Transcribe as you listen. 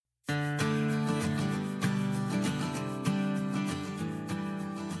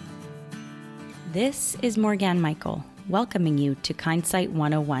This is Morgan Michael, welcoming you to Kindsight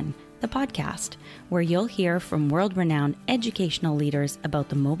 101, the podcast, where you'll hear from world-renowned educational leaders about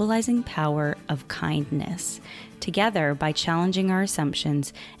the mobilizing power of kindness. Together, by challenging our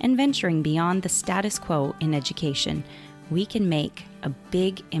assumptions and venturing beyond the status quo in education, we can make a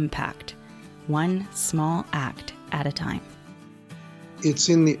big impact, one small act at a time. It's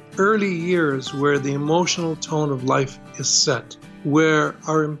in the early years where the emotional tone of life is set, where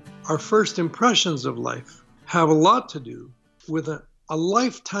our first impressions of life have a lot to do with a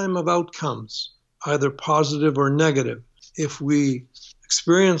lifetime of outcomes, either positive or negative. If we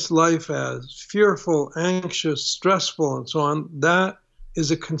experience life as fearful, anxious, stressful, and so on, that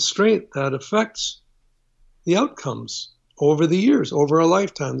is a constraint that affects the outcomes over the years, over a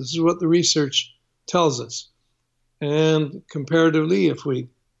lifetime. This is what the research tells us. And comparatively, if we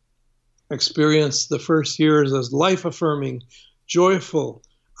experience the first years as life-affirming, joyful,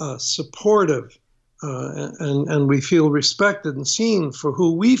 supportive, and we feel respected and seen for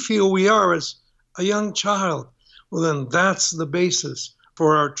who we feel we are as a young child, well, then that's the basis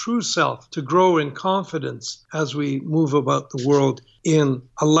for our true self to grow in confidence as we move about the world in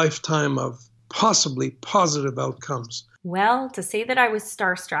a lifetime of possibly positive outcomes. Well, to say that I was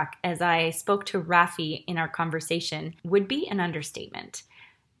starstruck as I spoke to Rafi in our conversation would be an understatement.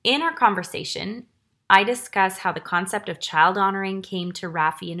 In our conversation, I discuss how the concept of child honoring came to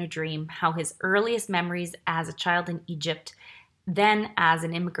Rafi in a dream, how his earliest memories as a child in Egypt, then as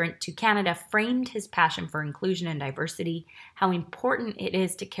an immigrant to Canada, framed his passion for inclusion and diversity, how important it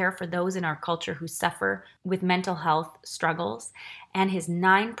is to care for those in our culture who suffer with mental health struggles, and his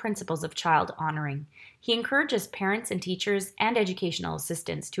 9 principles of child honoring. He encourages parents and teachers and educational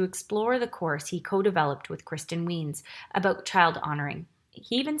assistants to explore the course he co-developed with Kristen Wiens about child honoring.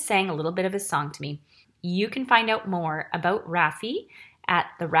 He even sang a little bit of his song to me. You can find out more about Rafi at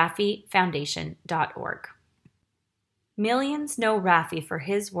therafifoundation.org. Millions know Rafi for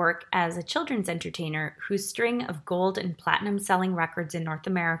his work as a children's entertainer whose string of gold and platinum selling records in North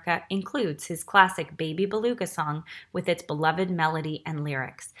America includes his classic Baby Beluga song with its beloved melody and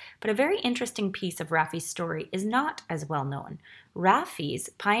lyrics. But a very interesting piece of Rafi's story is not as well known. Rafi's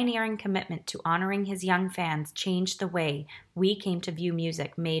pioneering commitment to honoring his young fans changed the way we came to view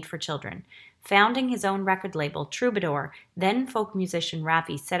music made for children. Founding his own record label, Troubadour, then folk musician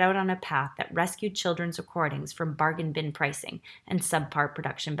Rafi set out on a path that rescued children's recordings from bargain bin pricing and subpar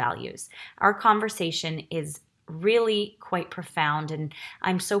production values. Our conversation is really quite profound, and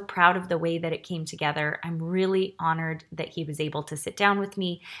I'm so proud of the way that it came together. I'm really honored that he was able to sit down with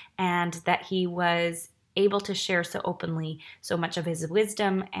me and that he was able to share so openly so much of his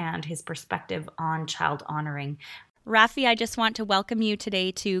wisdom and his perspective on child honoring. Rafi, I just want to welcome you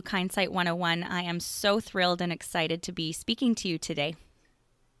today to Kindsight 101. I am so thrilled and excited to be speaking to you today.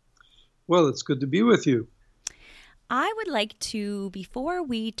 Well, it's good to be with you. I would like to, before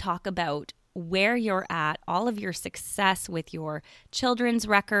we talk about where you're at, all of your success with your children's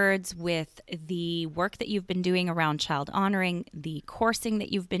records, with the work that you've been doing around child honoring, the coursing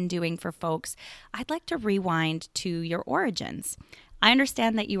that you've been doing for folks, I'd like to rewind to your origins. I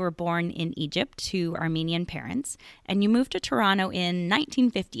understand that you were born in Egypt to Armenian parents, and you moved to Toronto in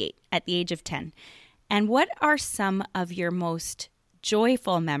 1958 at the age of 10. And what are some of your most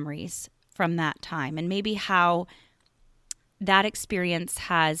joyful memories from that time, and maybe how that experience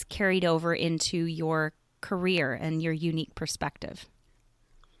has carried over into your career and your unique perspective?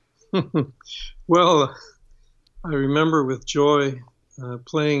 Well, I remember with joy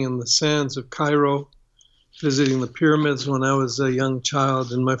playing in the sands of Cairo, visiting the pyramids when I was a young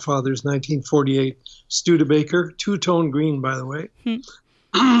child in my father's 1948 Studebaker, two-tone green, by the way.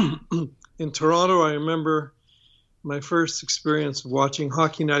 In Toronto, I remember my first experience of watching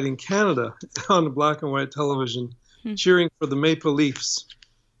Hockey Night in Canada on the black and white television, cheering for the Maple Leafs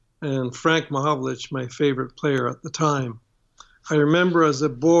and Frank Mahovlich, my favorite player at the time. I remember as a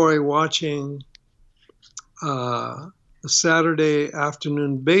boy watching the Saturday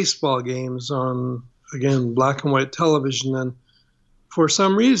afternoon baseball games on, again, black and white television, and for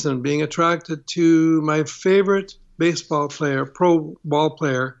some reason being attracted to my favorite baseball player, pro ball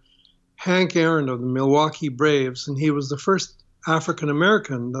player, Hank Aaron of the Milwaukee Braves, and he was the first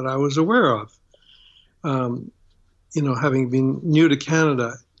African-American that I was aware of. Having been new to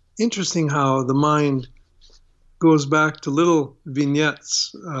Canada, interesting how the mind goes back to little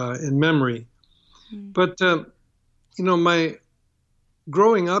vignettes in memory. But, my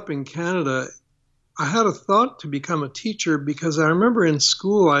growing up in Canada, I had a thought to become a teacher because I remember in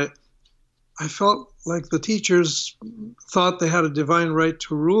school I felt like the teachers thought they had a divine right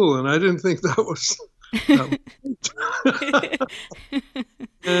to rule, and I didn't think that was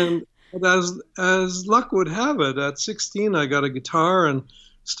And But as luck would have it, at 16, I got a guitar and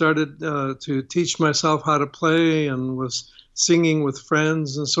started to teach myself how to play and was singing with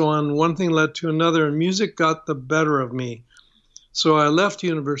friends and so on. One thing led to another, and music got the better of me. So I left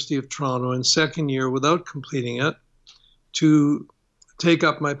University of Toronto in second year without completing it to take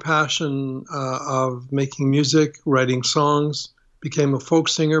up my passion of making music, writing songs, became a folk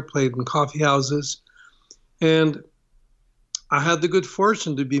singer, played in coffee houses. And I had the good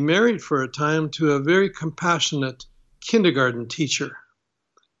fortune to be married for a time to a very compassionate kindergarten teacher.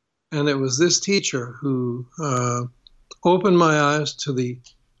 And it was this teacher who opened my eyes to the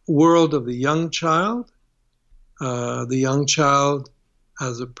world of the young child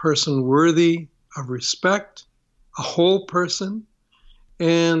as a person worthy of respect, a whole person.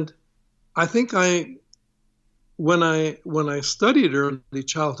 And I think when I studied early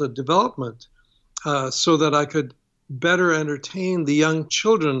childhood development, so that I could better entertain the young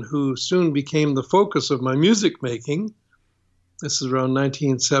children who soon became the focus of my music making. This is around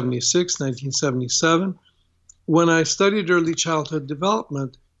 1976, 1977. When I studied early childhood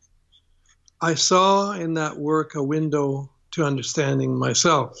development, I saw in that work a window to understanding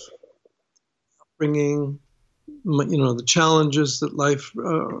myself, bringing the challenges that life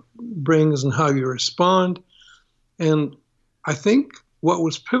brings and how you respond. And I think what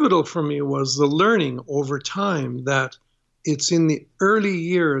was pivotal for me was the learning over time that it's in the early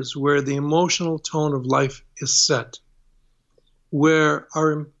years where the emotional tone of life is set, where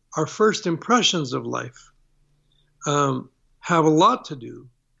our first impressions of life have a lot to do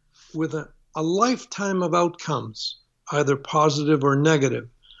with a lifetime of outcomes, either positive or negative.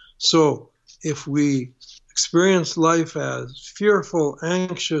 So if we experience life as fearful,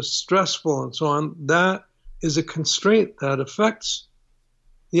 anxious, stressful, and so on, that is a constraint that affects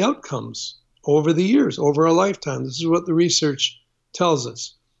the outcomes over the years, over a lifetime. This is what the research tells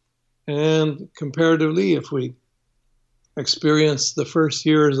us. And comparatively, if we experience the first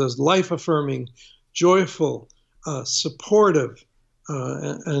years as life-affirming, joyful, supportive,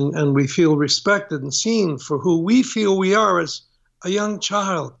 and we feel respected and seen for who we feel we are as a young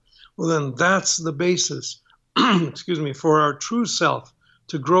child, well, then that's the basis, for our true self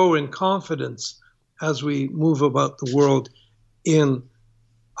to grow in confidence as we move about the world in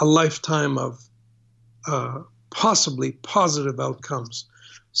a lifetime of possibly positive outcomes.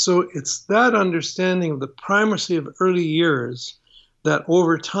 So it's that understanding of the primacy of early years that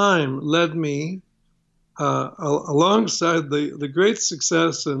over time led me, alongside the great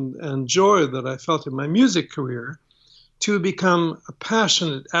success and joy that I felt in my music career, to become a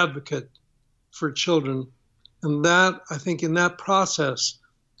passionate advocate for children. And that, I think in that process,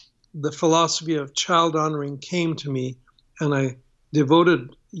 the philosophy of child honoring came to me, and I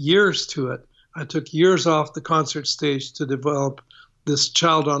devoted years to it. I took years off the concert stage to develop this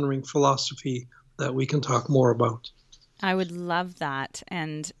child honoring philosophy that we can talk more about. I would love that.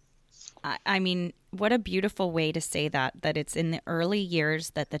 And I mean, what a beautiful way to say that it's in the early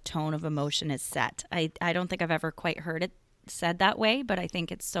years that the tone of emotion is set. I don't think I've ever quite heard it said that way, but I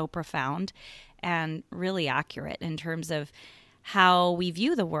think it's so profound and really accurate in terms of how we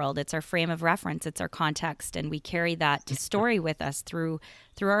view the world. It's our frame of reference, it's our context, and we carry that story with us through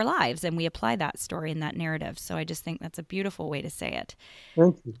our lives, and we apply that story and that narrative. So I just think that's a beautiful way to say it.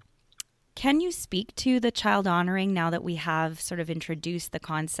 Thank you. Can you speak to the child honoring now that we have sort of introduced the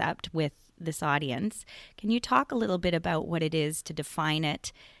concept with this audience? Can you talk a little bit about what it is, to define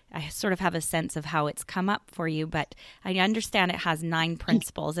it? I sort of have a sense of how it's come up for you, but I understand it has 9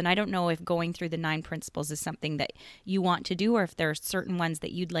 principles, and I don't know if going through the 9 principles is something that you want to do or if there are certain ones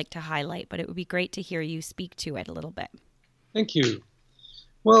that you'd like to highlight, but it would be great to hear you speak to it a little bit. Thank you.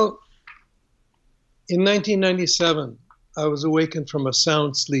 Well, in 1997, I was awakened from a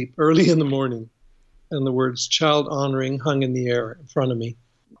sound sleep early in the morning, and the words child honoring hung in the air in front of me.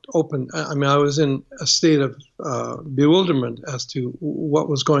 I was in a state of bewilderment as to what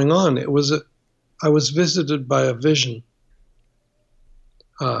was going on. I was visited by a vision.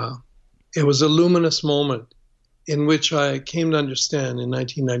 It was a luminous moment in which I came to understand in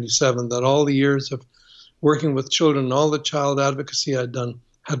 1997 that all the years of working with children, all the child advocacy I'd done,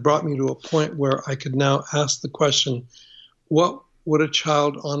 had brought me to a point where I could now ask the question, what would a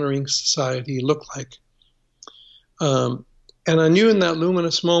child honoring society look like? And I knew in that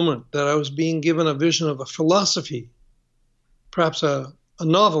luminous moment that I was being given a vision of a philosophy, perhaps a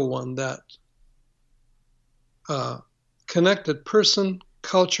novel one, that connected person,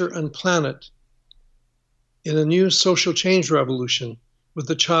 culture, and planet in a new social change revolution with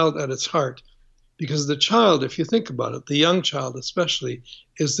the child at its heart. Because the child, if you think about it, the young child especially,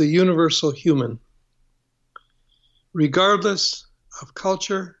 is the universal human. Regardless of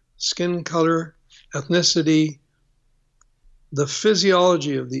culture, skin color, ethnicity. The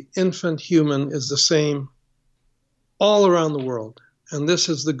physiology of the infant human is the same all around the world. And this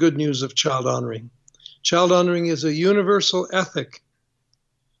is the good news of child honoring. Child honoring is a universal ethic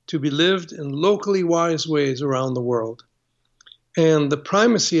to be lived in locally wise ways around the world. And the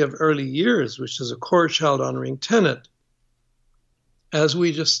primacy of early years, which is a core child honoring tenet, as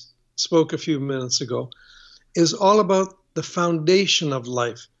we just spoke a few minutes ago, is all about the foundation of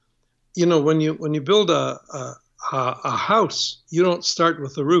life. You know, when you build a house, you don't start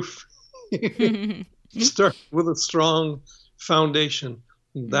with the roof. You start with a strong foundation.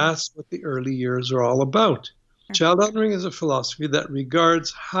 That's what the early years are all about. Child honoring is a philosophy that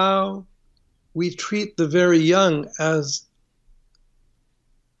regards how we treat the very young as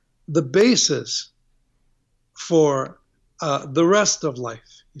the basis for the rest of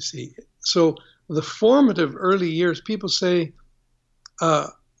life, you see. So the formative early years, people say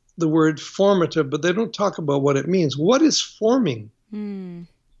the word formative, but they don't talk about what it means. What is forming mean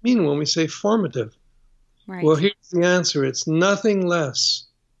when we say formative? Right. Well, here's the answer. It's nothing less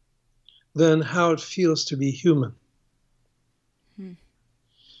than how it feels to be human.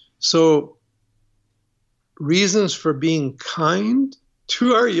 So reasons for being kind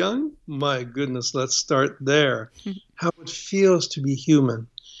to our young, my goodness, let's start there. How it feels to be human.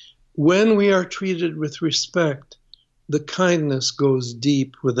 When we are treated with respect, the kindness goes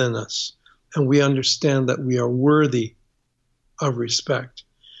deep within us, and we understand that we are worthy of respect.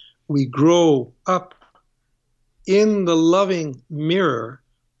 We grow up in the loving mirror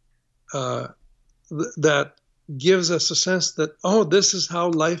that gives us a sense that, oh, this is how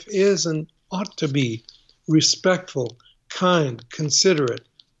life is and ought to be. Respectful, kind, considerate.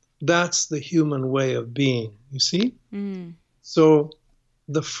 That's the human way of being, you see? So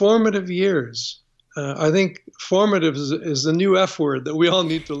the formative years, I think formative is the new F word that we all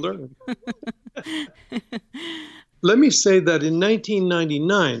need to learn. Let me say that in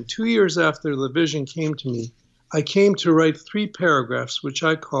 1999, 2 years after the vision came to me, I came to write 3 paragraphs, which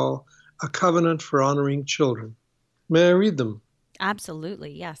I call A Covenant for Honoring Children. May I read them?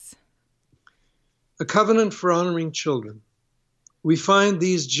 Absolutely, yes. A covenant for honoring children. We find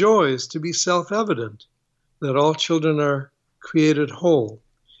these joys to be self-evident, that all children are created whole,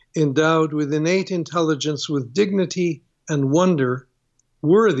 endowed with innate intelligence, with dignity and wonder,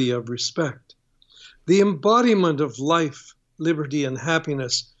 worthy of respect. The embodiment of life, liberty, and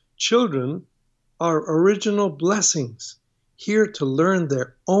happiness, children are original blessings, here to learn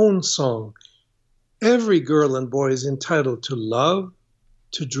their own song. Every girl and boy is entitled to love,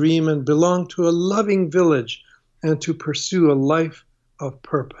 to dream, and belong to a loving village, and to pursue a life of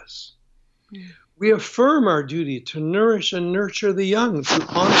purpose. We affirm our duty to nourish and nurture the young, to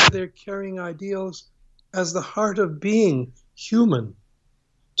honor their caring ideals as the heart of being human,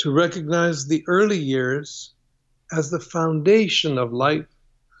 to recognize the early years as the foundation of life,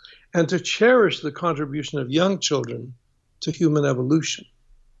 and to cherish the contribution of young children to human evolution.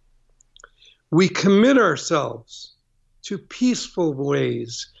 We commit ourselves to peaceful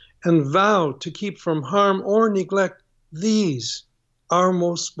ways and vow to keep from harm or neglect these, our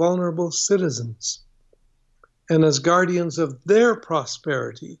most vulnerable citizens. And as guardians of their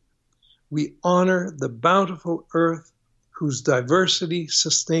prosperity, we honor the bountiful earth whose diversity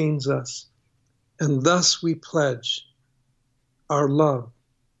sustains us, and thus we pledge our love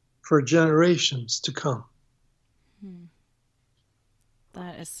for generations to come.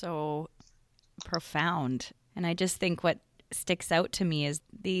 That is so profound. And I just think what sticks out to me is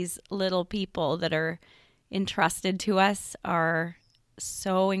these little people that are entrusted to us are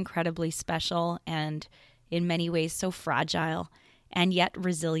so incredibly special and in many ways so fragile and yet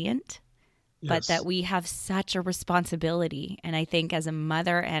resilient. Yes. But that we have such a responsibility. And I think as a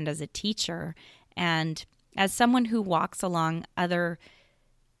mother and as a teacher and as someone who walks along other,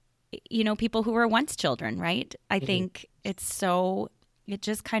 people who were once children, right? I think it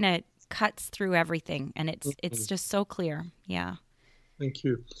just kind of cuts through everything, and it's just so clear. Yeah. Thank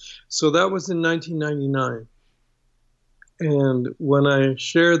you. So that was in 1999. And when I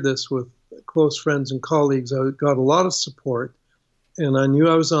shared this with close friends and colleagues, I got a lot of support, and I knew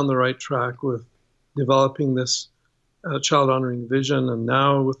I was on the right track with developing this child honoring vision. And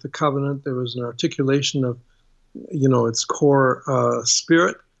now with the covenant, there was an articulation of, its core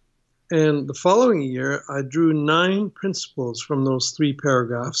spirit. And the following year, I drew 9 principles from those 3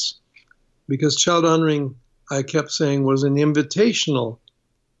 paragraphs, because child honoring, I kept saying, was an invitational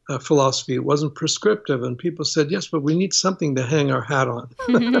philosophy. It wasn't prescriptive. And people said, yes, but we need something to hang our hat on.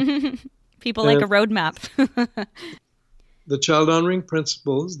 People like a roadmap. The child honoring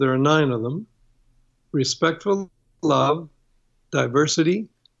principles, there are 9 of them: respectful love, diversity,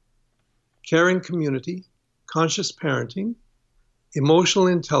 caring community, conscious parenting, emotional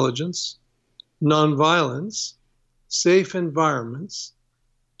intelligence, nonviolence, safe environments,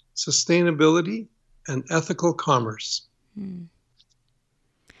 sustainability, and ethical commerce. Hmm.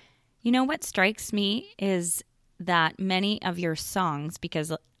 You know what strikes me is that many of your songs,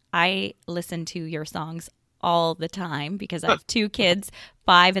 because I listen to your songs all the time because I have two kids,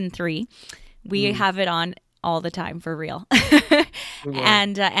 5 and 3. We have it on all the time for real.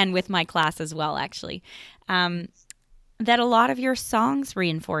 And with my class as well, actually. That a lot of your songs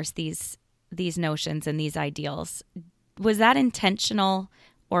reinforce these notions and these ideals. Was that intentional,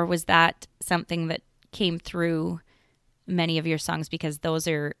 or was that something that came through many of your songs because those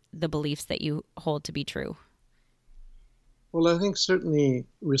are the beliefs that you hold to be true? Well, I think certainly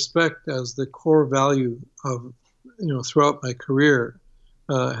respect as the core value of, throughout my career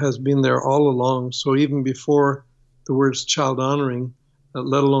has been there all along. So even before the words child honoring,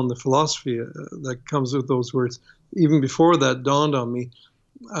 let alone the philosophy that comes with those words, even before that dawned on me,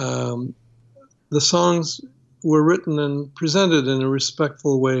 the songs were written and presented in a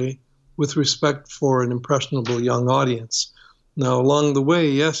respectful way with respect for an impressionable young audience. Now, along the way,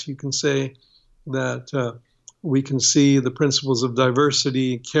 yes, you can say that we can see the principles of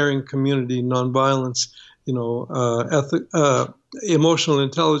diversity, caring community, nonviolence, emotional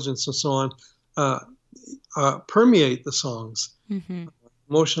intelligence, and so on, permeate the songs. Mm-hmm.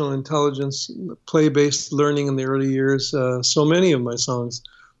 Emotional intelligence, play-based learning in the early years. So many of my songs,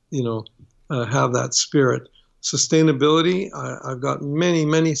 have that spirit. Sustainability, I've got many,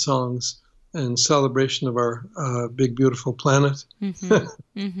 many songs in celebration of our big, beautiful planet. Mm-hmm.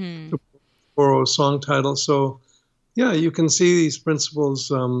 Mm-hmm. Borrow a song title. So, yeah, you can see these principles,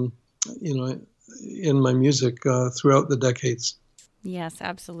 in my music throughout the decades. Yes,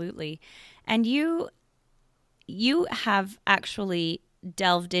 absolutely. And you have actually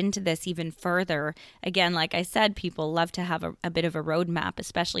delved into this even further. Again, like I said, people love to have a bit of a roadmap,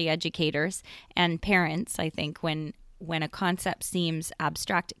 especially educators and parents. I think when a concept seems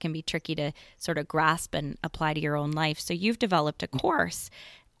abstract, it can be tricky to sort of grasp and apply to your own life. So you've developed a course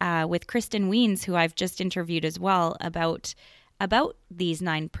with Kristen Wiens, who I've just interviewed as well, about these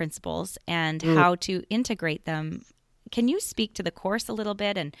 9 principles and how to integrate them. Can you speak to the course a little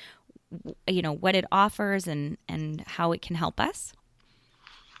bit and what it offers and how it can help us?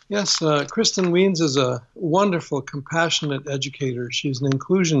 Yes, Kristen Wiens is a wonderful, compassionate educator. She's an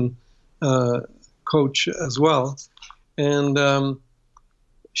inclusion coach as well. And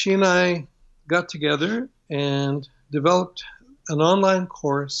she and I got together and developed an online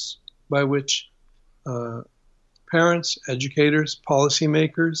course by which parents, educators,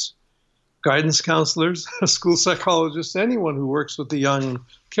 policymakers, guidance counselors, school psychologists, anyone who works with the young and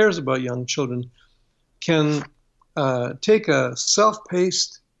cares about young children can take a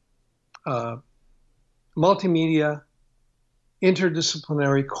self-paced, multimedia,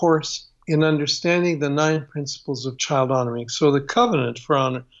 interdisciplinary course in understanding the 9 principles of child honoring. So the covenant for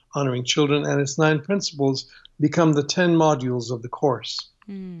honoring children and its 9 principles become the 10 modules of the course.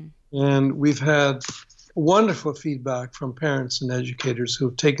 And we've had wonderful feedback from parents and educators who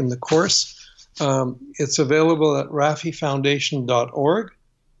have taken the course. It's available at rafifoundation.org,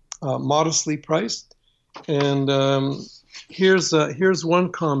 modestly priced. And here's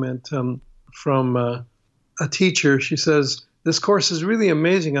one comment from a teacher. She says, "This course is really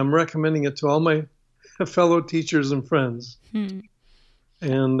amazing. I'm recommending it to all my fellow teachers and friends."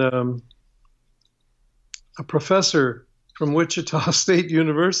 And a professor from Wichita State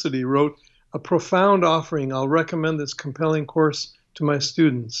University wrote, "A profound offering. I'll recommend this compelling course to my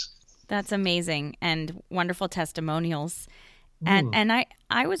students." That's amazing, and wonderful testimonials. And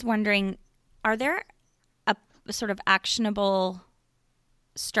I was wondering, are there a sort of actionable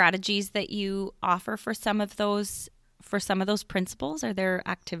strategies that you offer for some of those principles? Are there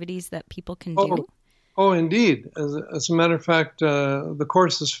activities that people can do? Oh, indeed. As a matter of fact, the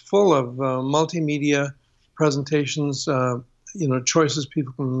course is full of multimedia presentations, choices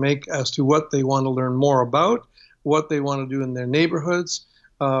people can make as to what they want to learn more about, what they want to do in their neighborhoods,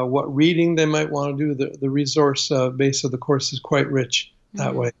 what reading they might want to do. The resource base of the course is quite rich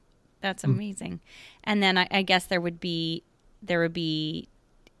that way. That's amazing. And then I guess there would be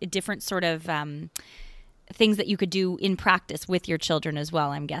different sort of things that you could do in practice with your children as well,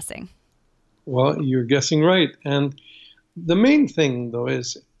 I'm guessing. Well, you're guessing right. And the main thing, though,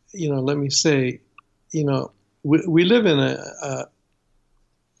 is, let me say, we live in a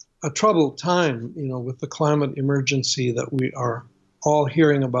troubled time, with the climate emergency that we are all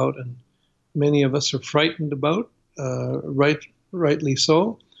hearing about, and many of us are frightened about, rightly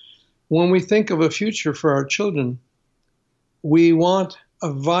so. When we think of a future for our children, we want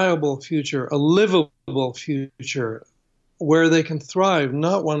a viable future, a livable future where they can thrive,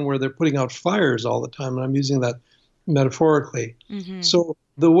 not one where they're putting out fires all the time. And I'm using that metaphorically. Mm-hmm. So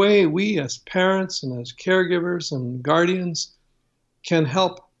the way we as parents and as caregivers and guardians can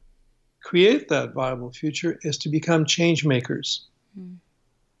help create that viable future is to become change makers. Mm.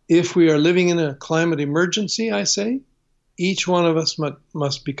 If we are living in a climate emergency, I say, each one of us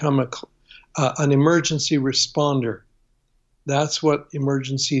must become an emergency responder. That's what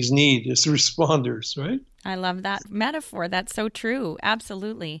emergencies need, is responders, right? I love that metaphor. That's so true.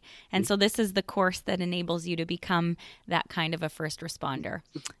 Absolutely. And so this is the course that enables you to become that kind of a first responder.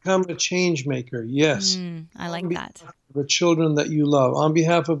 Become a change maker, yes. I like that. The children that you love, on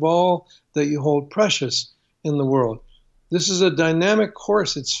behalf of all that you hold precious in the world. This is a dynamic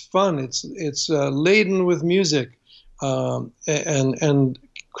course. It's fun. It's laden with music. And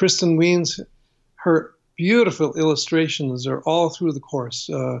Kristen Wiens, her beautiful illustrations are all through the course.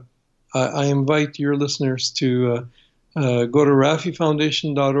 I invite your listeners to go to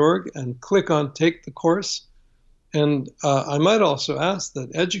RafiFoundation.org and click on Take the Course. And I might also ask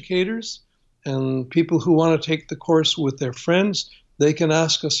that educators and people who want to take the course with their friends, they can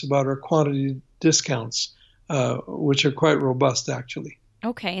ask us about our quantity discounts, which are quite robust, actually.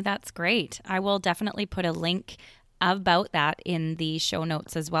 Okay, that's great. I will definitely put a link about that in the show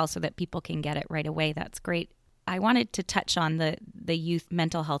notes as well so that people can get it right away. That's great. I wanted to touch on the youth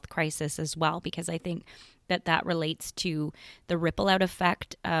mental health crisis as well, because I think that relates to the ripple out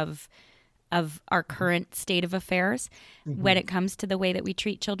effect of our current state of affairs when it comes to the way that we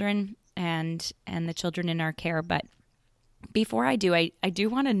treat children and the children in our care. But before I do, I do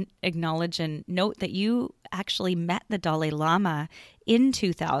want to acknowledge and note that you actually met the Dalai Lama in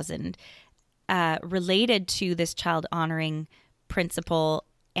 2000 related to this child honoring principle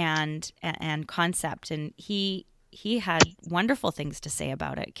and concept, and he had wonderful things to say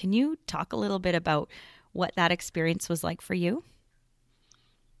about it. Can you talk a little bit about what that experience was like for you?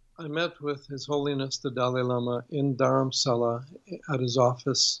 I met with His Holiness the Dalai Lama in Dharamsala at his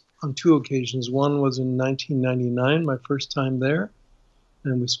office on two occasions. One was in 1999, my first time there,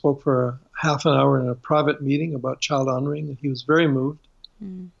 and we spoke for a half an hour in a private meeting about child honoring, and he was very moved.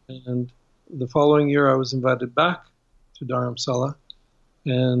 And the following year I was invited back to Dharamsala,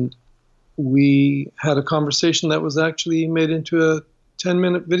 and we had a conversation that was actually made into a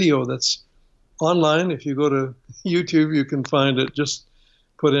 10-minute video that's online. If you go to YouTube, you can find it. Just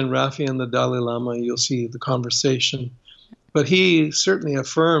put in Rafi and the Dalai Lama, you'll see the conversation. But he certainly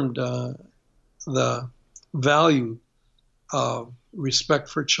affirmed the value of respect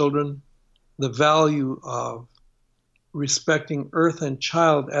for children, the value of respecting earth and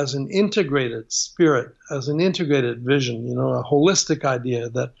child as an integrated spirit, as an integrated vision, a holistic idea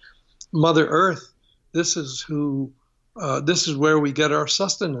that Mother Earth, this is where we get our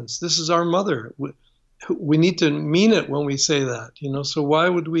sustenance. This is our mother. We need to mean it when we say that, so why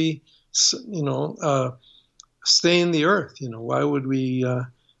would we, stay in the earth? Why would we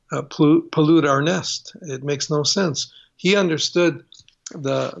pollute our nest? It makes no sense. He understood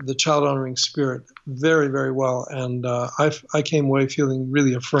the child honoring spirit very, very well, and I came away feeling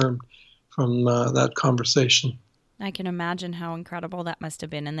really affirmed from that conversation. I can imagine how incredible that must have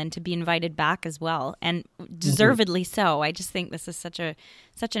been, and then to be invited back as well, and deservedly so. I just think this is such an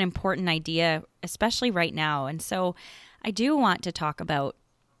important idea, especially right now. And so I do want to talk about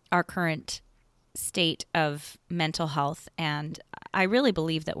our current state of mental health, and I really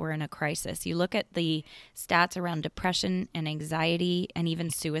believe that we're in a crisis. You look at the stats around depression and anxiety and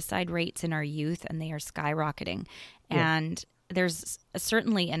even suicide rates in our youth, and they are skyrocketing. Yeah. And there's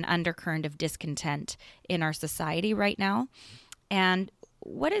certainly an undercurrent of discontent in our society right now. And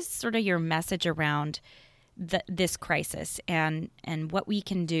what is sort of your message around this crisis and what we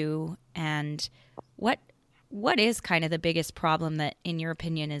can do, and what is kind of the biggest problem that, in your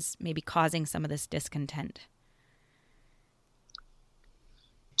opinion, is maybe causing some of this discontent?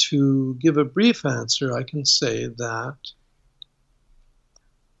 To give a brief answer, I can say that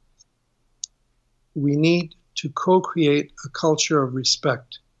we need to co-create a culture of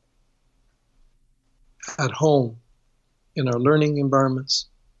respect at home, in our learning environments,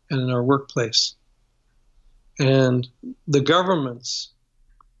 and in our workplace. And the governments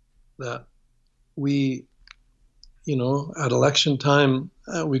that we, at election time,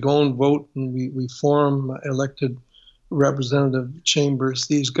 we go and vote, and we form elected representative chambers.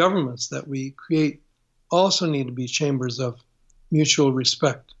 These governments that we create also need to be chambers of mutual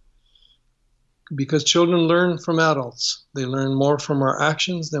respect, because children learn from adults. They learn more from our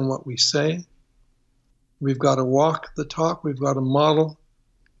actions than what we say. We've got to walk the talk. We've got to model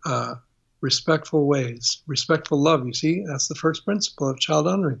respectful ways, respectful love. You see, that's the first principle of child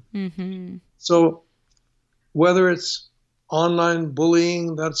honoring. Mm-hmm. So whether it's online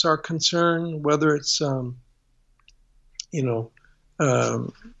bullying, that's our concern, whether it's,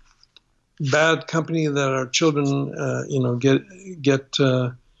 bad company that our children, get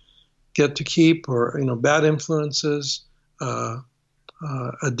to keep, or, bad influences,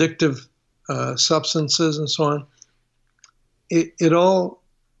 addictive substances, and so on. It all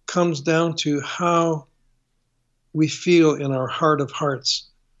comes down to how we feel in our heart of hearts.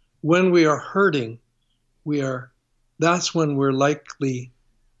 When we are hurting, that's when we're likely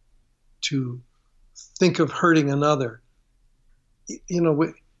to think of hurting another.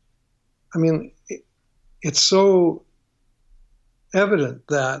 It's so evident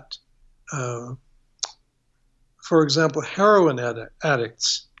that, for example, heroin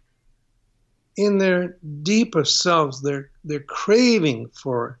addicts, in their deepest selves, they're craving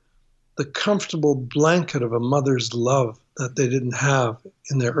for the comfortable blanket of a mother's love that they didn't have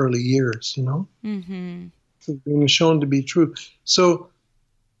in their early years, Mm-hmm. It's being shown to be true. So,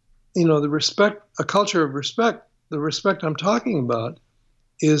 a culture of respect, the respect I'm talking about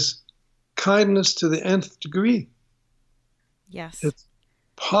is kindness to the nth degree. Yes. It's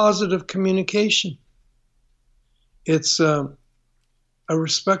positive communication. It's a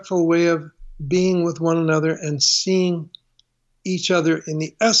respectful way of being with one another and seeing each other in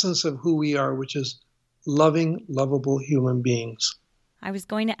the essence of who we are, which is loving, lovable human beings. I was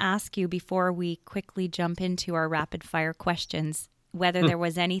going to ask you before we quickly jump into our rapid fire questions whether there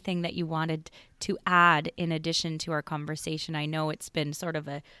was anything that you wanted to add in addition to our conversation. I know it's been sort of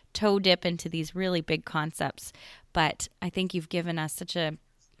a toe dip into these really big concepts, but I think you've given us such a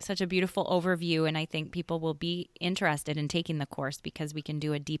beautiful overview, and I think people will be interested in taking the course because we can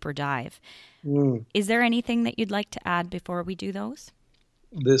do a deeper dive. Is there anything that you'd like to add before we do those?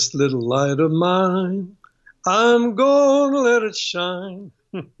 This little light of mine, I'm gonna let it shine.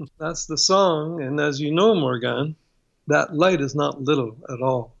 That's the song. And as you know, Morgan, that light is not little at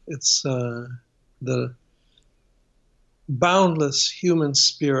all. It's the boundless human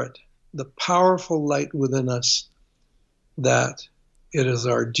spirit, the powerful light within us that it is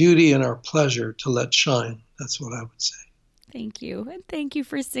our duty and our pleasure to let shine. That's what I would say. Thank you. And thank you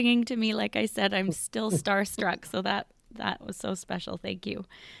for singing to me. Like I said, I'm still starstruck. So that was so special. Thank you.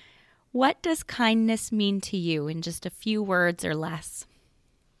 What does kindness mean to you in just a few words or less?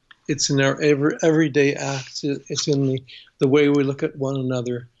 It's in our everyday acts. It's in the way we look at one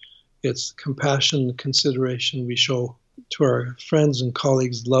another. It's compassion and consideration we show to our friends and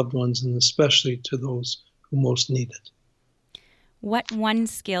colleagues, loved ones, and especially to those who most need it. What one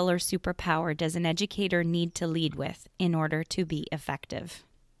skill or superpower does an educator need to lead with in order to be effective?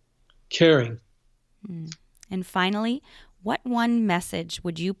 Caring. And finally, what one message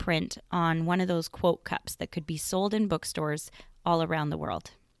would you print on one of those quote cups that could be sold in bookstores all around the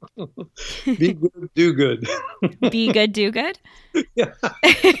world? Be good, do good. Be good, do good? Yeah.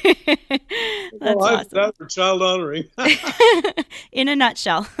 That's awesome. That's for child honoring. In a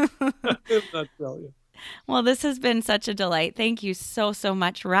nutshell. In a nutshell, yeah. Well, this has been such a delight. Thank you so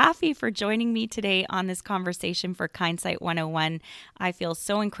much, Rafi, for joining me today on this conversation for Kindsight 101. I feel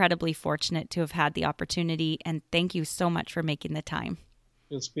so incredibly fortunate to have had the opportunity, and thank you so much for making the time.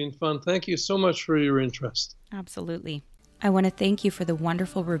 It's been fun. Thank you so much for your interest. Absolutely. I want to thank you for the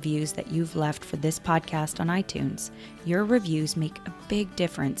wonderful reviews that you've left for this podcast on iTunes. Your reviews make a big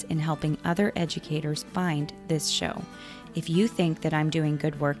difference in helping other educators find this show. If you think that I'm doing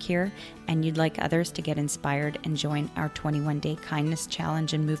good work here and you'd like others to get inspired and join our 21-day kindness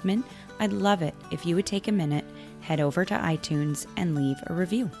challenge and movement, I'd love it if you would take a minute, head over to iTunes and leave a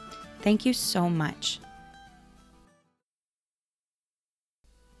review. Thank you so much.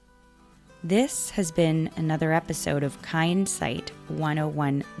 This has been another episode of Kindsight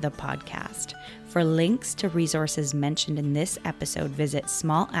 101, the podcast. For links to resources mentioned in this episode, visit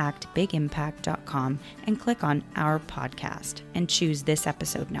smallactbigimpact.com and click on our podcast and choose this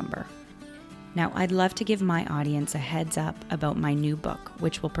episode number. Now, I'd love to give my audience a heads up about my new book,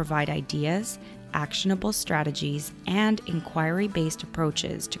 which will provide ideas, actionable strategies, and inquiry-based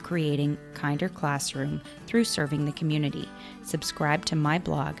approaches to creating a kinder classroom through serving the community. Subscribe to my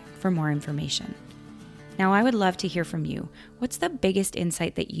blog for more information. Now, I would love to hear from you. What's the biggest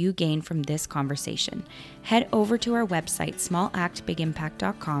insight that you gained from this conversation? Head over to our website,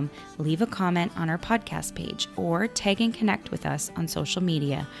 smallactbigimpact.com, leave a comment on our podcast page, or tag and connect with us on social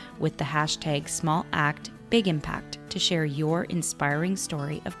media with the hashtag SmallActBigImpact to share your inspiring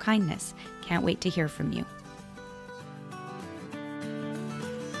story of kindness. Can't wait to hear from you.